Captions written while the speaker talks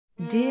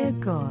Dear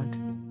God,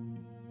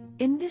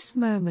 in this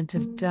moment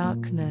of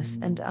darkness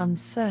and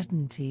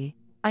uncertainty,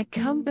 I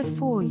come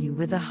before you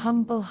with a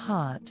humble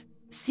heart,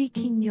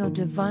 seeking your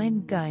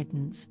divine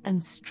guidance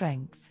and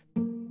strength.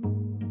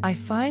 I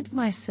find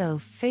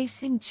myself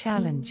facing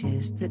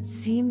challenges that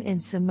seem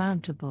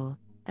insurmountable,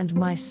 and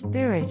my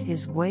spirit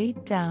is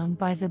weighed down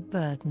by the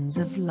burdens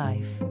of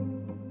life.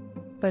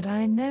 But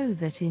I know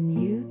that in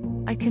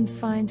you, I can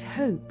find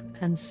hope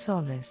and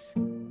solace.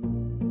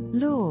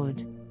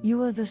 Lord,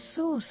 you are the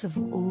source of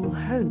all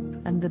hope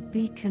and the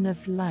beacon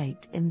of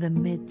light in the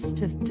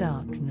midst of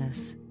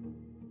darkness.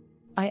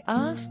 I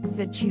ask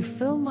that you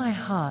fill my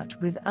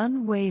heart with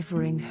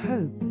unwavering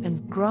hope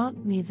and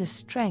grant me the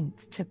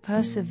strength to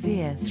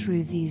persevere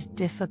through these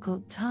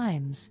difficult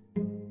times.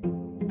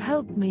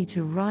 Help me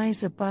to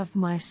rise above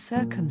my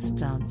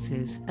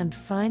circumstances and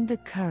find the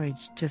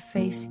courage to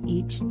face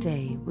each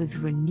day with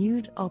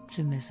renewed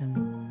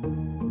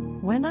optimism.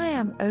 When I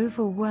am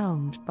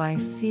overwhelmed by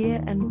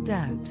fear and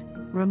doubt,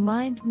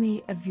 remind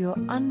me of your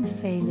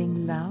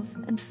unfailing love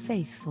and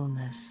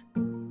faithfulness.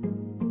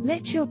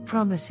 Let your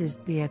promises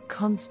be a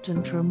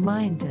constant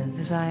reminder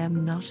that I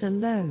am not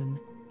alone,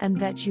 and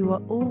that you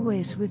are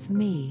always with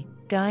me,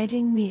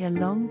 guiding me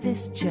along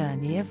this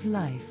journey of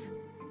life.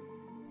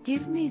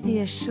 Give me the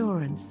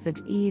assurance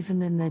that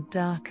even in the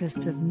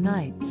darkest of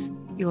nights,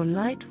 your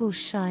light will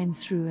shine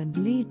through and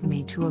lead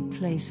me to a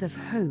place of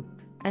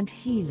hope and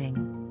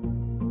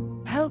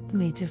healing. Help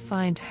me to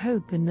find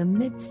hope in the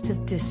midst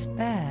of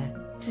despair,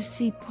 to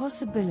see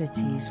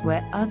possibilities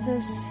where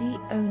others see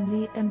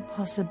only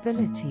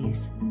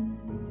impossibilities.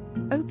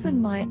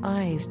 Open my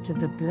eyes to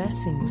the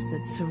blessings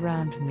that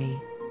surround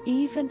me,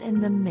 even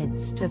in the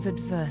midst of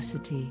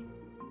adversity.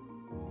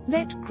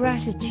 Let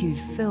gratitude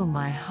fill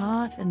my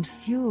heart and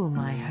fuel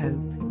my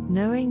hope,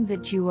 knowing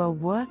that you are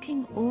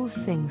working all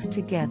things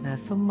together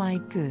for my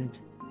good.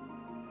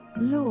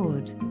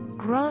 Lord,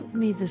 grant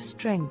me the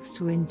strength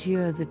to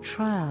endure the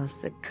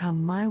trials that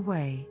come my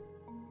way.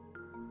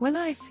 When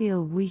I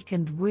feel weak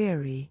and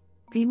weary,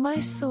 be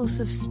my source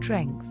of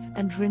strength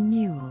and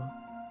renewal.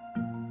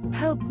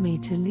 Help me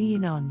to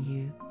lean on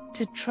you,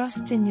 to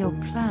trust in your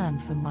plan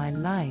for my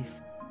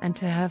life, and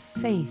to have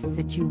faith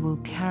that you will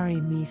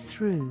carry me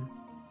through.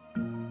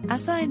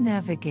 As I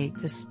navigate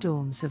the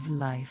storms of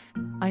life,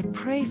 I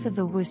pray for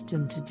the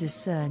wisdom to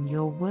discern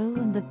your will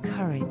and the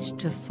courage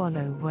to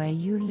follow where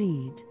you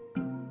lead.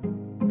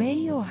 May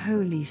your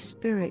Holy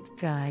Spirit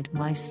guide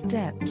my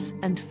steps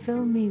and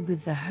fill me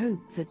with the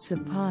hope that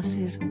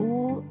surpasses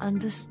all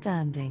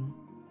understanding.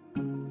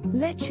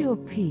 Let your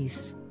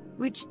peace,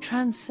 which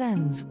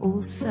transcends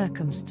all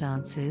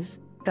circumstances,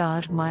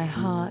 guard my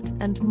heart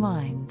and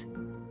mind.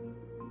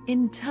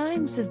 In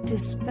times of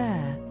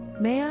despair,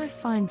 may I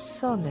find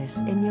solace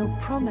in your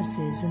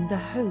promises and the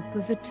hope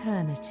of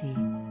eternity.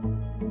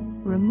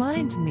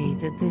 Remind me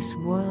that this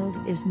world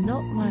is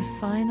not my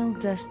final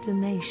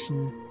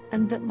destination,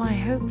 and that my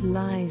hope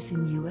lies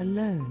in you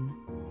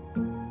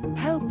alone.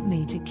 Help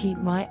me to keep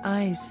my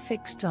eyes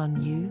fixed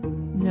on you,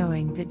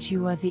 knowing that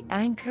you are the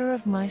anchor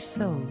of my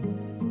soul.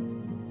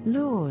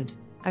 Lord,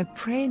 I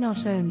pray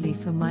not only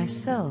for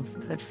myself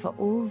but for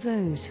all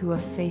those who are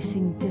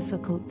facing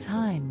difficult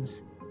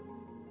times.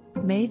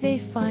 May they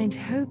find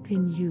hope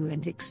in you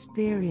and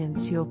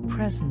experience your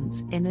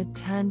presence in a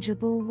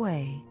tangible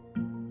way.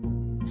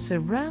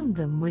 Surround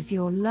them with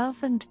your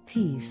love and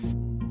peace,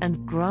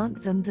 and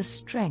grant them the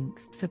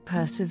strength to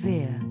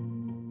persevere.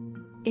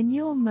 In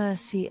your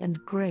mercy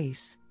and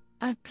grace,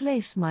 I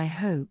place my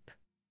hope.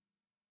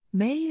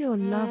 May your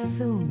love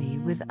fill me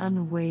with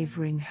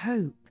unwavering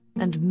hope,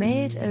 and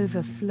may it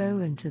overflow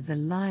into the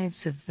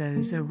lives of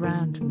those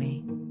around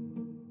me.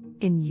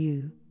 In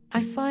you,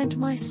 I find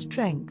my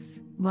strength,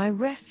 my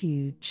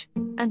refuge,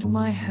 and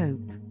my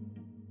hope.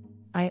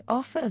 I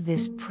offer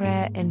this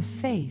prayer in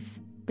faith,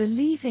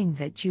 believing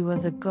that you are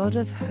the God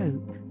of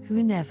hope,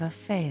 who never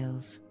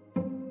fails.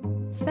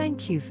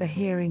 Thank you for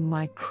hearing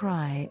my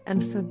cry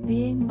and for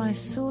being my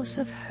source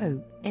of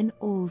hope in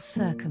all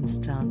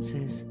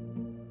circumstances.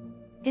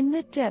 In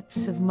the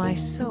depths of my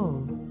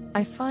soul,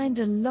 I find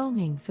a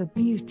longing for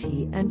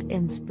beauty and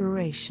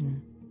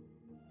inspiration.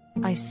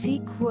 I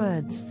seek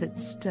words that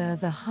stir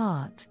the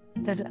heart,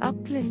 that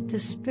uplift the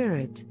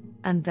spirit,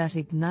 and that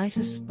ignite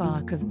a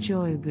spark of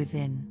joy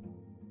within.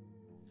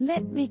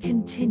 Let me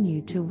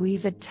continue to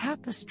weave a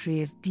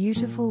tapestry of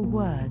beautiful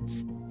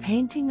words,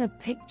 painting a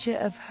picture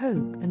of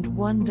hope and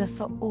wonder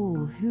for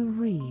all who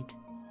read.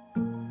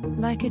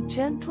 Like a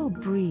gentle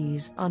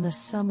breeze on a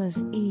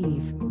summer's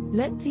eve,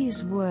 let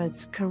these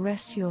words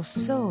caress your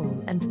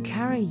soul and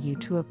carry you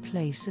to a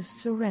place of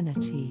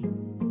serenity.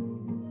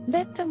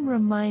 Let them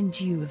remind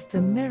you of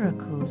the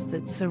miracles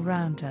that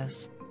surround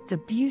us, the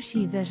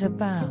beauty that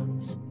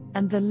abounds,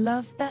 and the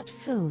love that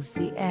fills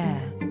the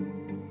air.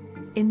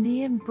 In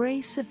the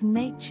embrace of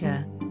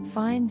nature,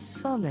 find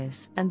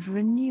solace and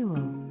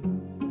renewal.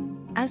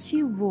 As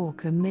you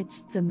walk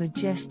amidst the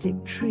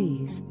majestic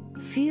trees,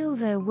 feel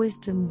their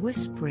wisdom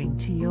whispering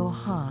to your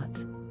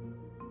heart.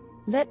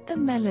 Let the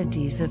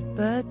melodies of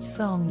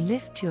birdsong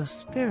lift your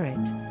spirit,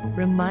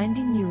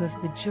 reminding you of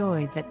the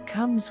joy that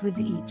comes with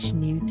each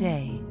new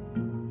day.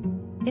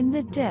 In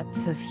the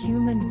depth of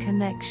human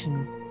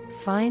connection,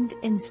 find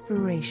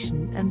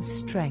inspiration and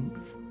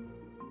strength.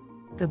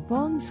 The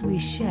bonds we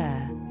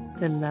share,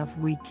 the love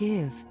we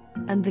give,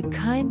 and the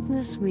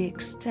kindness we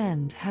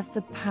extend have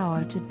the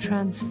power to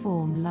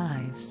transform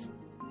lives.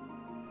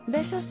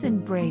 Let us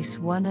embrace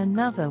one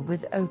another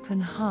with open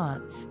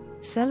hearts,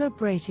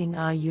 celebrating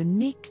our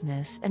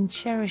uniqueness and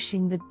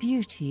cherishing the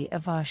beauty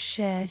of our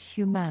shared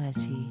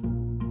humanity.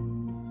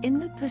 In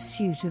the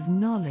pursuit of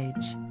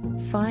knowledge,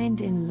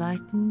 find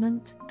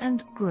enlightenment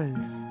and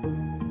growth.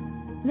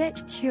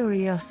 Let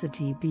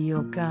curiosity be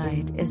your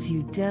guide as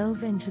you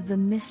delve into the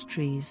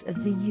mysteries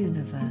of the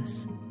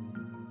universe.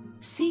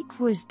 Seek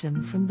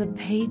wisdom from the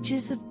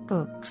pages of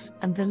books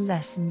and the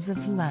lessons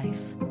of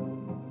life.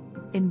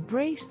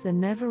 Embrace the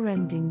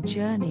never-ending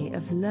journey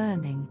of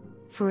learning,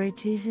 for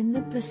it is in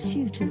the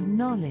pursuit of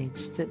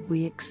knowledge that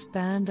we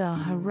expand our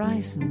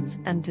horizons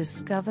and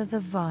discover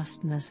the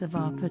vastness of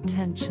our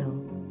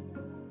potential.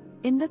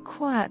 In the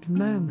quiet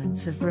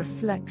moments of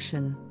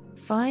reflection,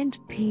 find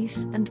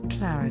peace and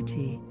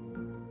clarity.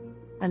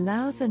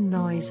 Allow the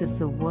noise of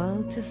the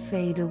world to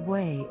fade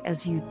away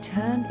as you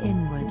turn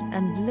inward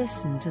and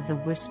listen to the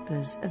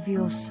whispers of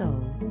your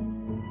soul.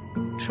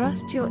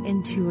 Trust your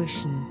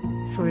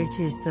intuition, for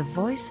it is the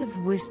voice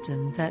of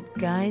wisdom that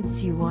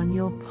guides you on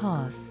your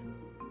path.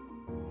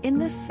 In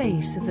the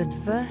face of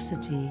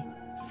adversity,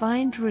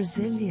 find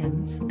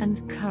resilience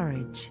and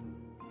courage.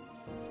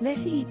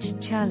 Let each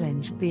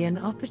challenge be an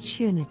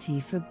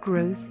opportunity for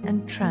growth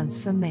and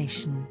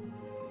transformation.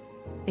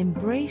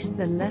 Embrace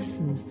the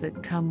lessons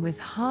that come with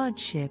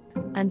hardship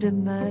and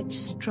emerge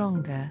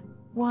stronger,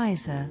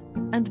 wiser,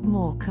 and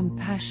more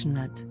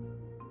compassionate.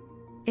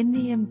 In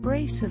the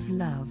embrace of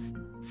love,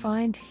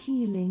 find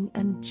healing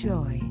and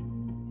joy.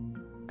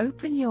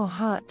 Open your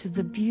heart to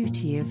the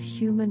beauty of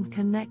human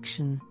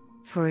connection,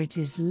 for it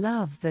is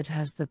love that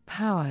has the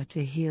power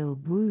to heal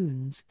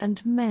wounds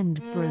and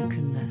mend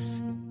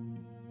brokenness.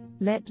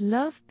 Let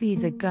love be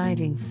the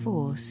guiding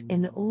force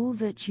in all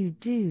that you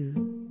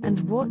do,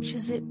 and watch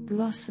as it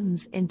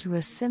blossoms into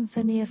a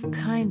symphony of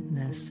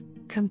kindness,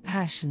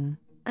 compassion,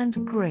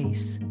 and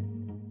grace.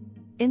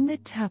 In the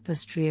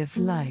tapestry of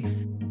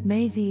life,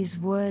 may these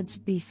words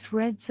be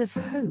threads of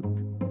hope,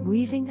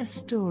 weaving a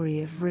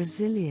story of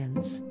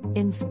resilience,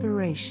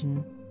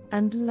 inspiration,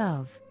 and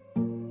love.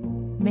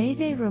 May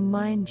they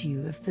remind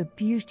you of the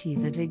beauty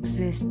that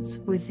exists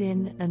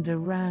within and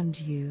around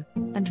you,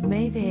 and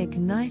may they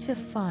ignite a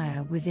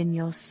fire within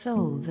your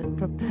soul that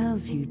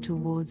propels you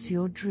towards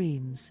your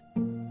dreams.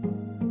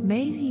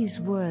 May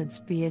these words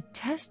be a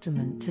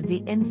testament to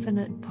the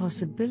infinite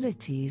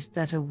possibilities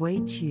that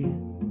await you.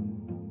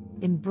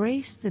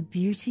 Embrace the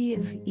beauty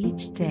of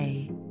each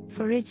day,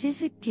 for it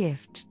is a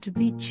gift to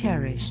be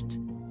cherished.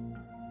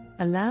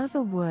 Allow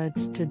the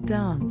words to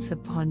dance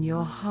upon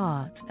your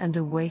heart and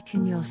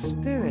awaken your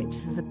spirit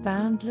to the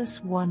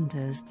boundless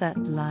wonders that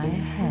lie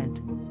ahead.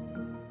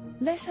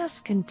 Let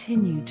us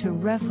continue to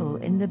revel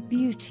in the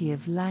beauty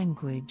of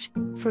language,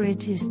 for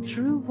it is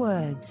through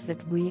words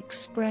that we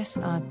express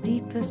our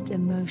deepest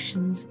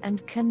emotions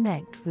and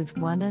connect with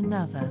one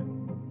another.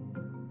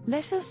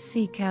 Let us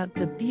seek out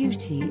the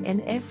beauty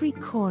in every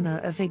corner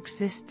of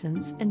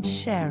existence and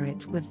share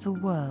it with the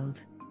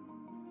world.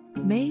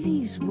 May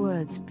these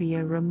words be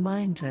a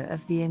reminder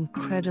of the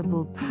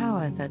incredible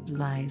power that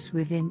lies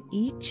within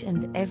each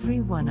and every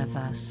one of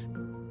us.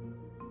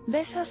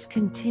 Let us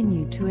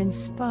continue to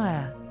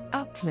inspire,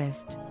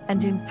 uplift,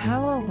 and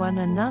empower one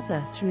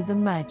another through the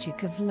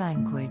magic of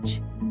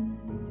language.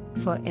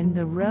 For in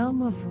the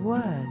realm of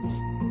words,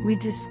 we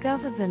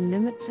discover the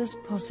limitless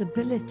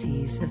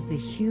possibilities of the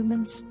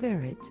human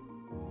spirit.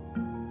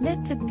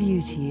 Let the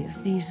beauty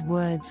of these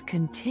words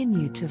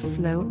continue to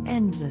flow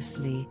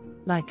endlessly,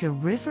 like a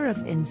river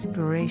of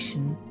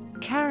inspiration,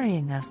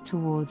 carrying us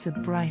towards a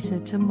brighter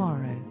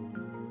tomorrow.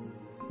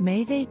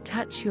 May they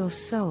touch your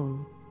soul,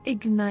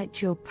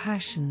 ignite your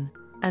passion,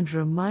 and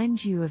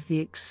remind you of the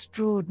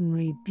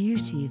extraordinary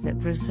beauty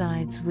that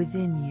resides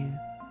within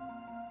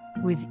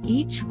you. With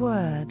each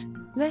word,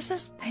 let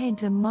us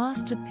paint a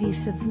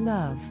masterpiece of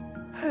love,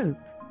 hope,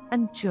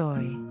 and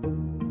joy.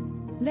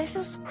 Let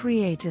us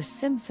create a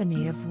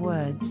symphony of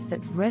words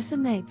that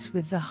resonates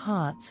with the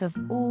hearts of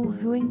all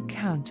who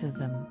encounter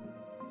them.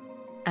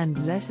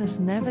 And let us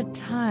never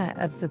tire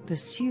of the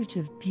pursuit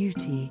of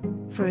beauty,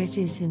 for it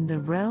is in the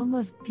realm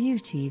of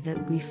beauty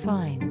that we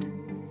find.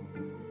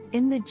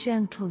 In the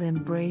gentle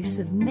embrace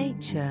of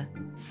nature,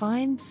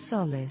 find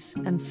solace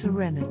and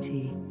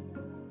serenity.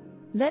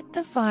 Let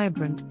the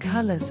vibrant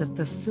colors of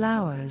the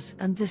flowers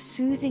and the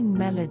soothing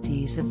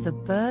melodies of the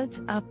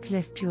birds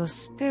uplift your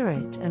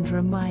spirit and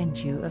remind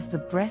you of the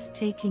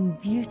breathtaking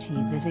beauty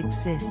that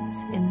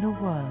exists in the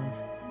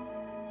world.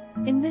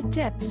 In the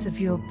depths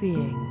of your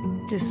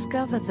being,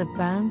 discover the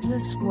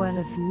boundless well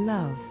of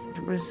love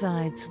that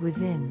resides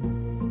within.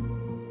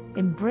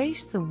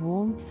 Embrace the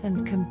warmth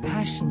and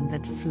compassion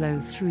that flow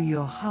through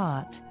your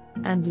heart,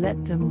 and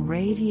let them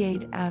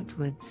radiate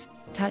outwards,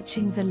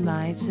 touching the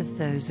lives of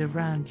those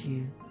around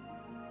you.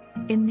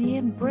 In the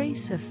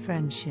embrace of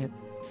friendship,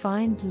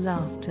 find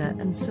laughter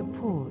and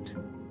support.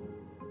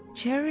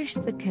 Cherish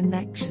the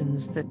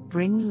connections that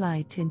bring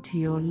light into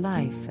your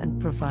life and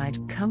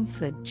provide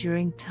comfort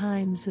during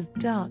times of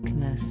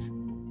darkness.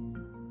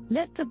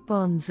 Let the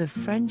bonds of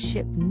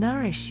friendship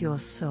nourish your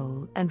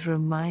soul and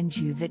remind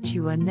you that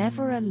you are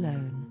never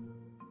alone.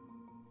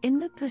 In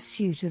the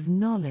pursuit of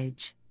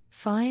knowledge,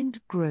 find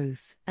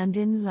growth and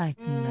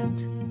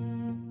enlightenment.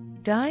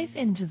 Dive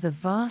into the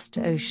vast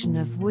ocean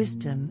of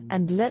wisdom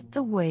and let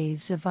the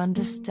waves of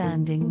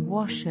understanding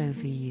wash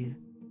over you.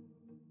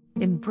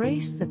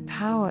 Embrace the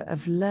power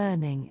of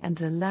learning and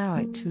allow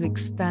it to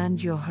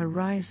expand your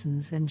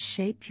horizons and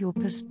shape your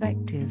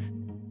perspective.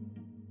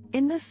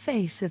 In the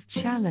face of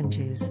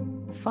challenges,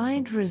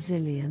 find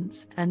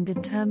resilience and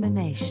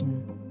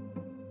determination.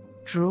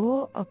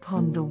 Draw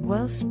upon the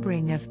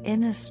wellspring of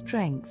inner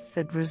strength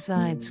that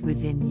resides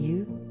within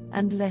you,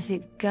 and let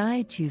it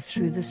guide you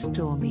through the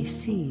stormy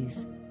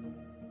seas.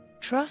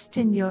 Trust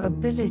in your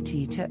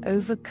ability to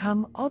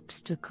overcome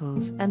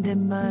obstacles and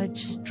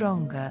emerge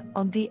stronger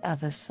on the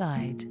other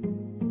side.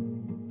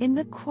 In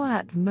the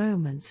quiet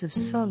moments of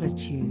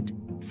solitude,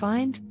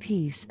 find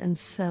peace and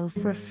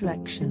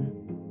self-reflection.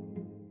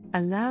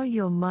 Allow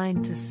your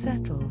mind to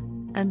settle,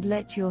 and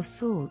let your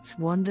thoughts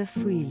wander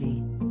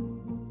freely.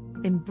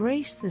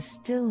 Embrace the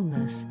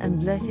stillness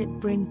and let it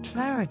bring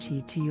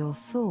clarity to your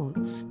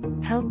thoughts,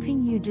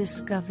 helping you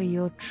discover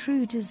your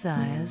true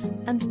desires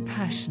and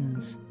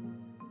passions.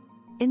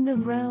 In the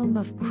realm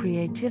of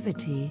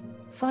creativity,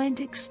 find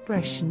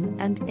expression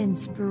and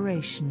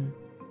inspiration.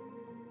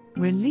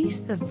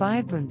 Release the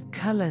vibrant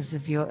colors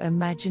of your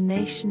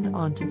imagination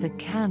onto the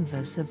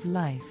canvas of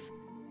life.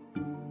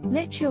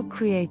 Let your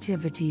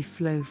creativity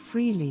flow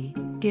freely,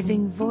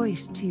 giving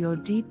voice to your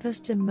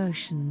deepest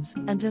emotions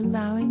and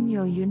allowing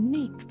your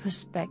unique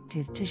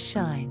perspective to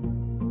shine.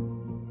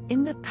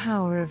 In the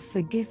power of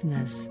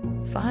forgiveness,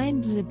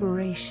 find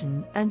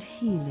liberation and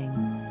healing.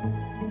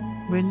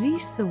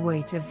 Release the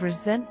weight of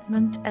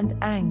resentment and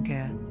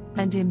anger,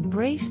 and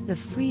embrace the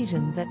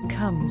freedom that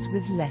comes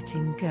with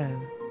letting go.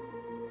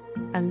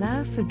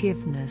 Allow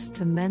forgiveness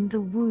to mend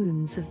the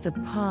wounds of the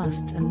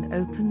past and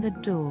open the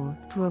door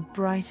to a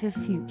brighter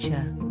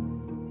future.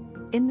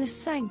 In the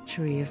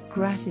sanctuary of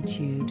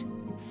gratitude,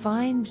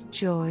 find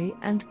joy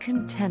and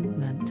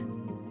contentment.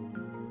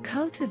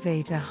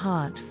 Cultivate a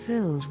heart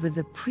filled with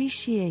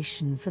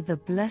appreciation for the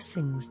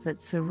blessings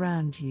that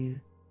surround you.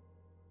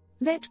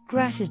 Let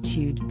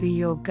gratitude be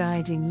your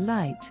guiding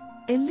light,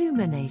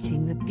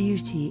 illuminating the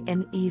beauty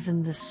in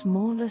even the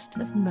smallest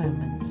of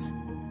moments.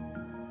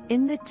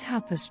 In the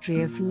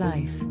tapestry of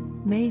life,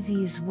 may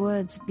these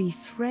words be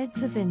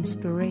threads of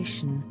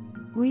inspiration,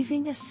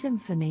 weaving a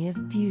symphony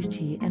of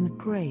beauty and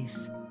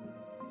grace.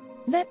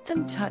 Let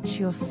them touch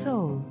your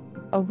soul,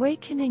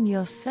 awakening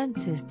your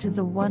senses to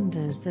the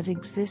wonders that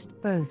exist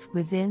both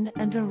within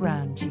and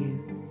around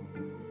you.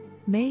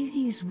 May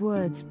these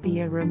words be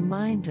a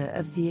reminder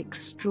of the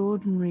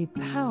extraordinary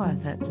power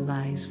that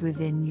lies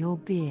within your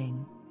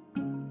being.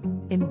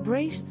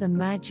 Embrace the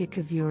magic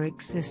of your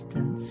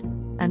existence,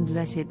 and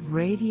let it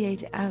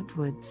radiate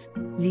outwards,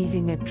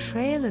 leaving a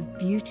trail of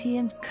beauty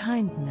and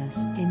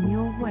kindness in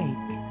your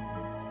wake.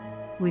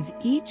 With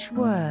each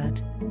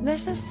word,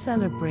 let us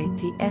celebrate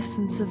the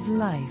essence of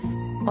life,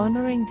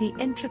 honoring the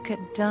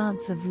intricate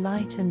dance of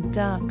light and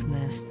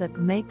darkness that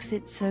makes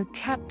it so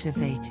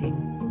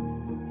captivating.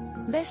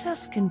 Let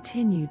us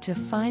continue to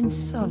find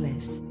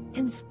solace,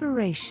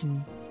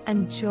 inspiration,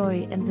 and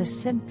joy in the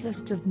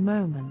simplest of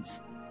moments,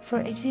 for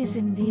it is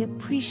in the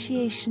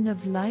appreciation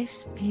of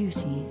life's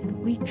beauty that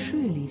we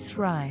truly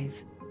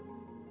thrive.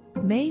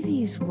 May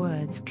these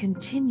words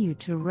continue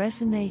to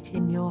resonate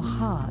in your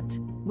heart,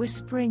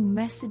 whispering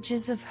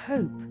messages of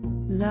hope,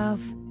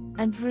 love,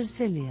 and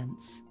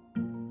resilience.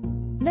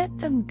 Let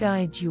them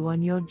guide you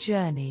on your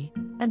journey,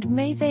 and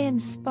may they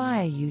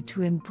inspire you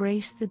to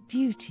embrace the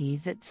beauty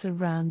that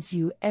surrounds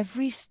you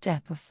every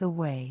step of the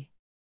way.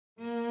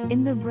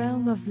 In the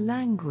realm of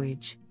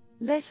language,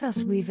 let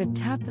us weave a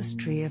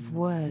tapestry of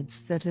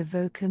words that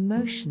evoke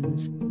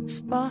emotions,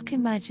 spark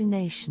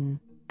imagination,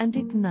 and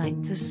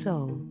ignite the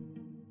soul.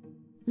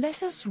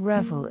 Let us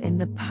revel in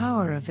the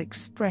power of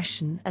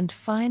expression and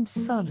find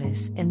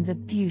solace in the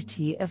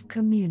beauty of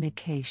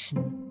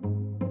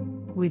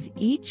communication. With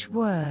each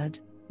word,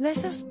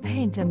 let us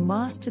paint a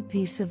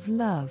masterpiece of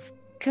love,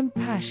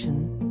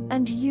 compassion,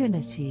 and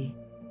unity.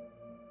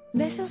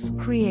 Let us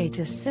create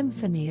a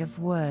symphony of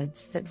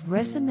words that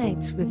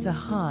resonates with the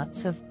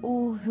hearts of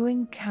all who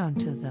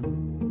encounter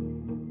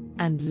them.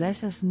 And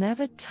let us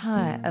never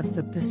tire of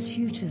the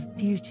pursuit of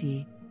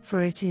beauty,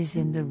 for it is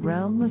in the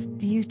realm of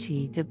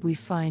beauty that we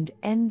find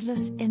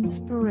endless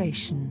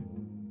inspiration.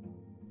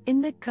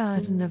 In the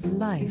garden of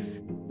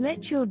life,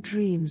 let your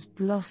dreams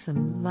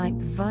blossom like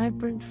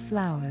vibrant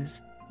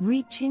flowers,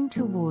 reaching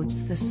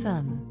towards the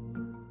sun.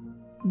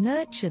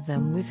 Nurture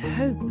them with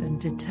hope and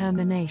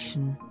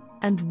determination,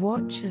 and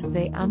watch as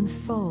they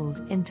unfold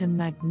into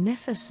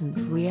magnificent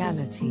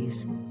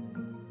realities.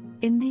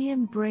 In the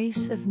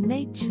embrace of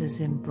nature's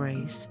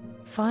embrace,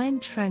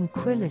 find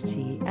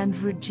tranquility and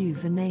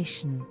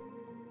rejuvenation.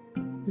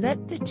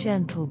 Let the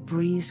gentle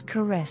breeze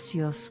caress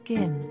your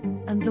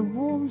skin, and the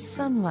warm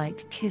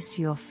sunlight kiss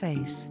your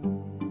face.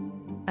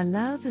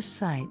 Allow the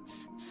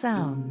sights,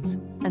 sounds,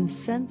 and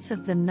scents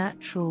of the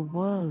natural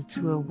world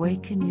to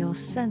awaken your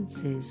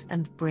senses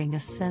and bring a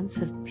sense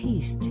of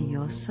peace to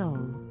your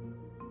soul.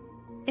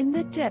 In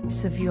the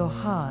depths of your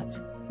heart,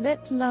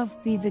 let love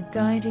be the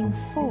guiding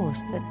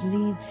force that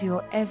leads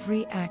your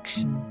every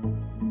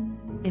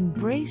action.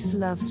 Embrace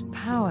love's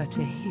power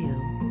to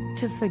heal,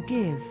 to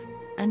forgive,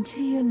 and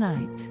to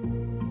unite.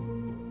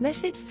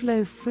 Let it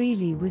flow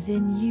freely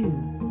within you,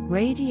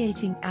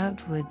 radiating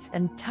outwards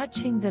and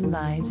touching the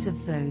lives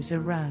of those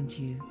around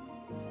you.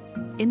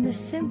 In the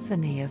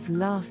symphony of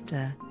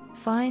laughter,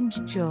 find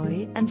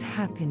joy and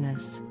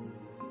happiness.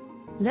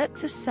 Let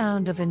the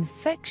sound of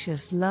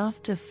infectious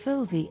laughter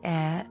fill the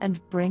air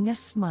and bring a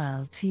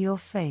smile to your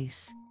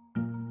face.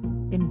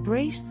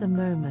 Embrace the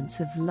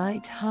moments of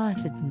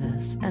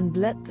light-heartedness and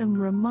let them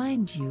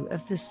remind you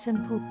of the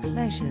simple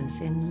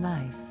pleasures in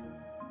life.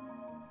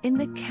 In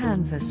the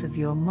canvas of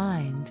your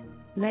mind,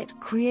 let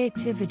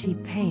creativity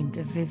paint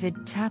a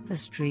vivid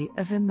tapestry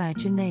of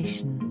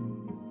imagination.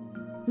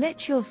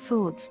 Let your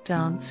thoughts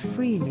dance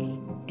freely,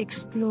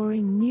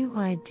 exploring new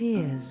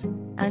ideas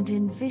and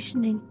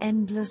envisioning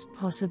endless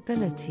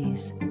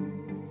possibilities.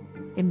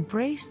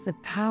 Embrace the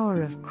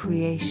power of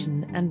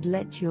creation and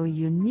let your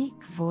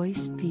unique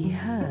voice be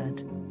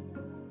heard.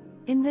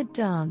 In the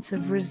dance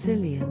of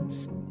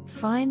resilience,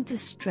 find the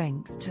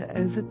strength to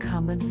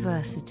overcome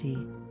adversity.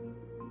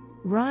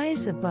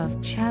 Rise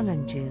above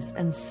challenges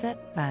and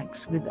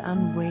setbacks with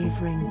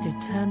unwavering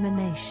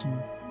determination.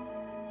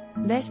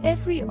 Let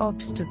every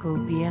obstacle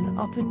be an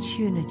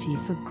opportunity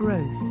for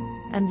growth,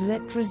 and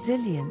let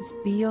resilience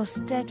be your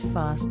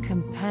steadfast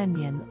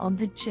companion on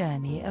the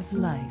journey of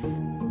life.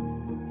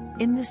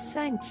 In the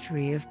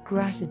sanctuary of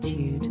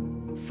gratitude,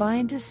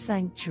 find a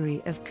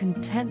sanctuary of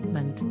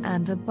contentment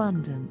and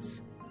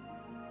abundance.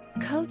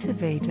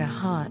 Cultivate a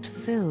heart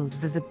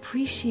filled with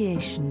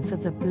appreciation for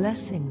the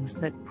blessings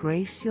that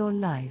grace your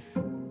life.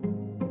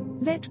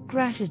 Let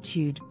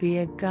gratitude be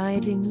a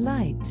guiding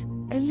light,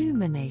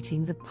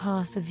 illuminating the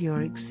path of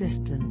your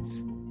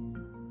existence.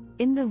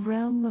 In the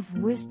realm of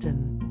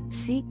wisdom,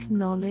 seek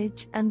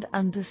knowledge and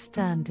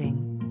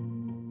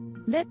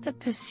understanding. Let the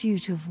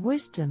pursuit of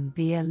wisdom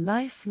be a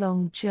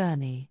lifelong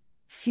journey,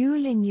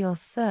 fueling your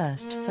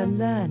thirst for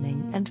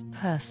learning and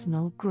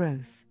personal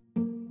growth.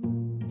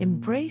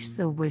 Embrace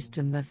the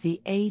wisdom of the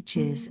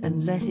ages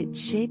and let it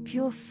shape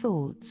your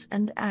thoughts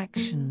and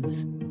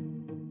actions.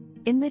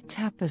 In the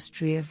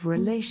tapestry of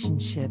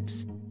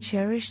relationships,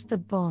 cherish the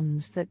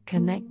bonds that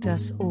connect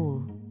us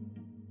all.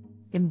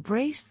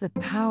 Embrace the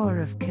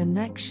power of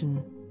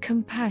connection,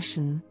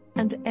 compassion,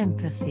 and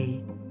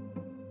empathy.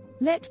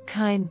 Let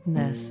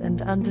kindness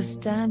and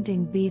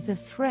understanding be the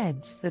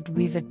threads that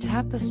weave a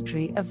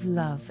tapestry of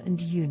love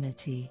and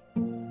unity.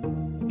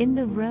 In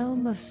the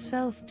realm of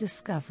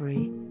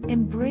self-discovery,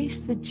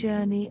 embrace the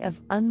journey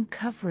of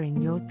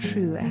uncovering your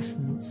true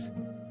essence.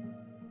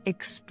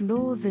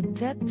 Explore the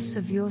depths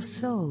of your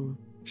soul,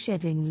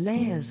 shedding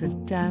layers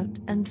of doubt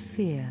and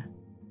fear.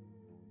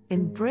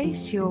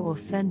 Embrace your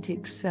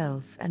authentic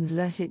self and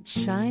let it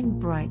shine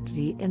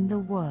brightly in the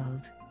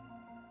world.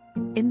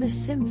 In the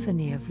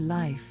symphony of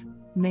life,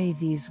 may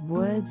these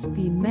words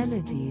be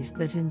melodies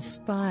that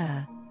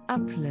inspire,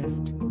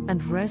 uplift,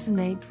 and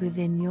resonate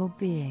within your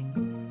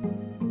being.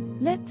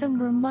 Let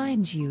them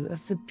remind you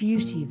of the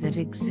beauty that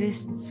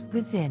exists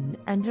within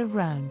and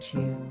around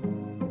you.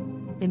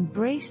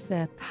 Embrace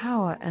their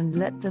power and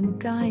let them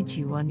guide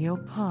you on your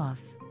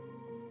path.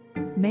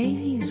 May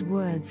these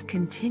words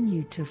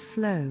continue to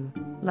flow,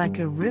 like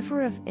a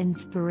river of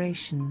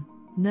inspiration,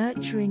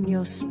 nurturing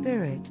your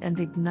spirit and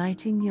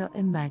igniting your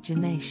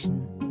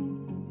imagination.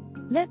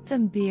 Let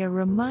them be a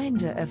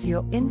reminder of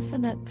your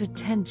infinite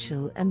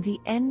potential and the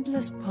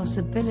endless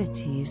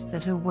possibilities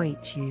that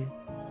await you.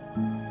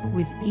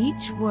 With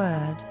each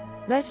word,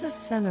 let us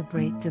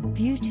celebrate the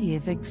beauty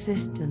of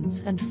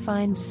existence and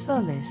find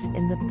solace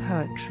in the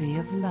poetry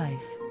of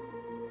life.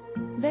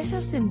 Let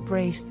us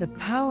embrace the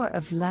power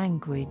of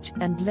language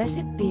and let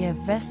it be a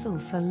vessel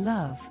for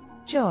love,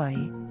 joy,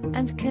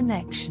 and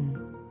connection.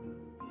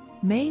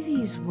 May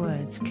these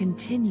words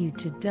continue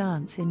to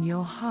dance in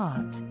your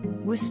heart,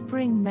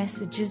 whispering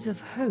messages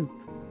of hope,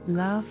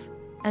 love,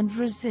 and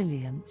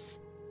resilience.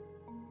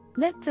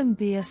 Let them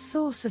be a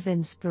source of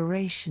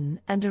inspiration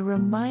and a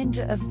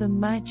reminder of the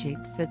magic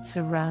that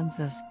surrounds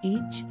us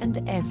each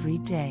and every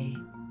day.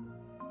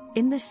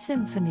 In the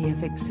symphony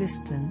of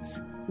existence,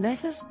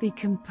 let us be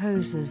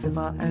composers of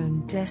our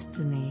own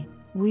destiny,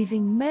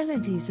 weaving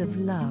melodies of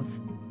love,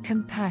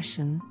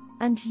 compassion,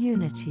 and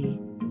unity.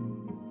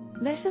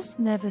 Let us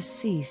never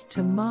cease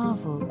to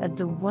marvel at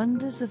the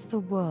wonders of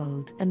the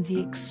world and the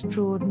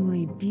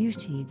extraordinary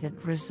beauty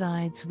that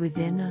resides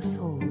within us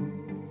all.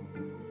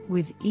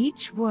 With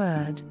each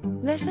word,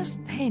 let us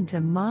paint a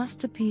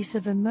masterpiece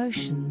of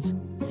emotions,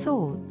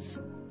 thoughts,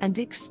 and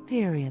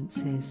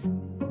experiences.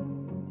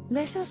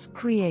 Let us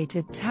create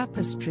a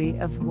tapestry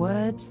of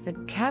words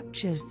that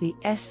captures the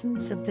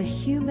essence of the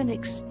human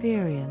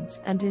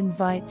experience and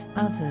invites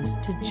others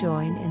to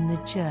join in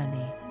the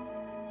journey.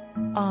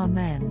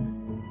 Amen.